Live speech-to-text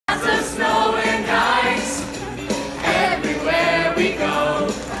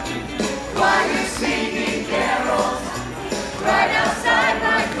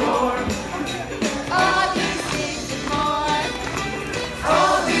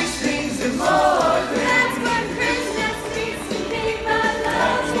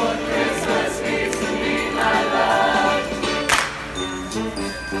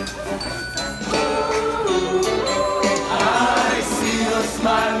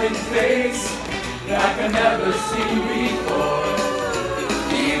smiling face like I never seen before.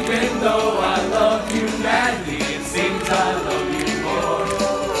 Even though I love you madly, it seems I love you more.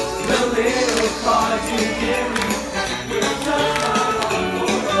 The little card you give me will touch my heart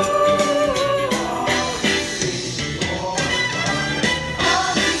more. All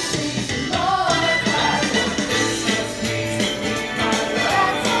these things and more. That's what Christmas means to me, my love.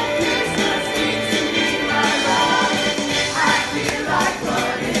 That's what Christmas means to me, my love. I feel like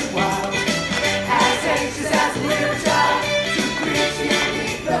running wild, as anxious as a little child to greet you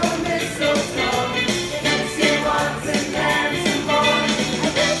beneath the mistletoe. Kissing once and dancing more. I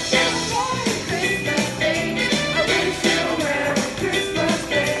wish you a Merry Christmas, baby. I wish you a Merry Christmas,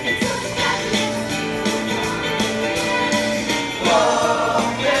 baby. Whoa,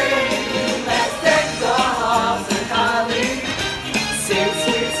 baby, let's deck the halls and holly. Sing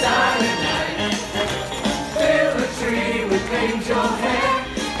sweet silent night. Fill the tree with angel hair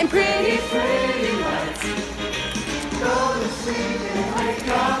and pretty, pretty lights. Go to sleep and wake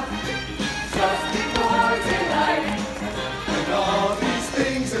up just before daylight. And all these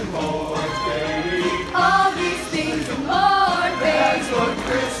things and more, baby. All these things and more, baby. That's what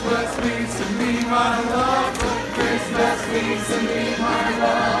Christmas means to me, my love. What Christmas means to me, my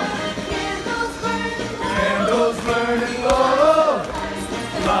love. Candles burning low,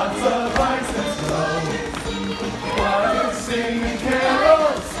 lots of lights and snow. Choirs singing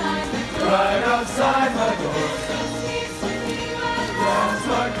carols right outside my door. That's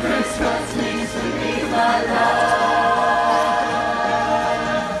what Christmas means to me, my love.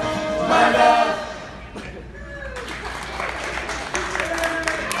 My love.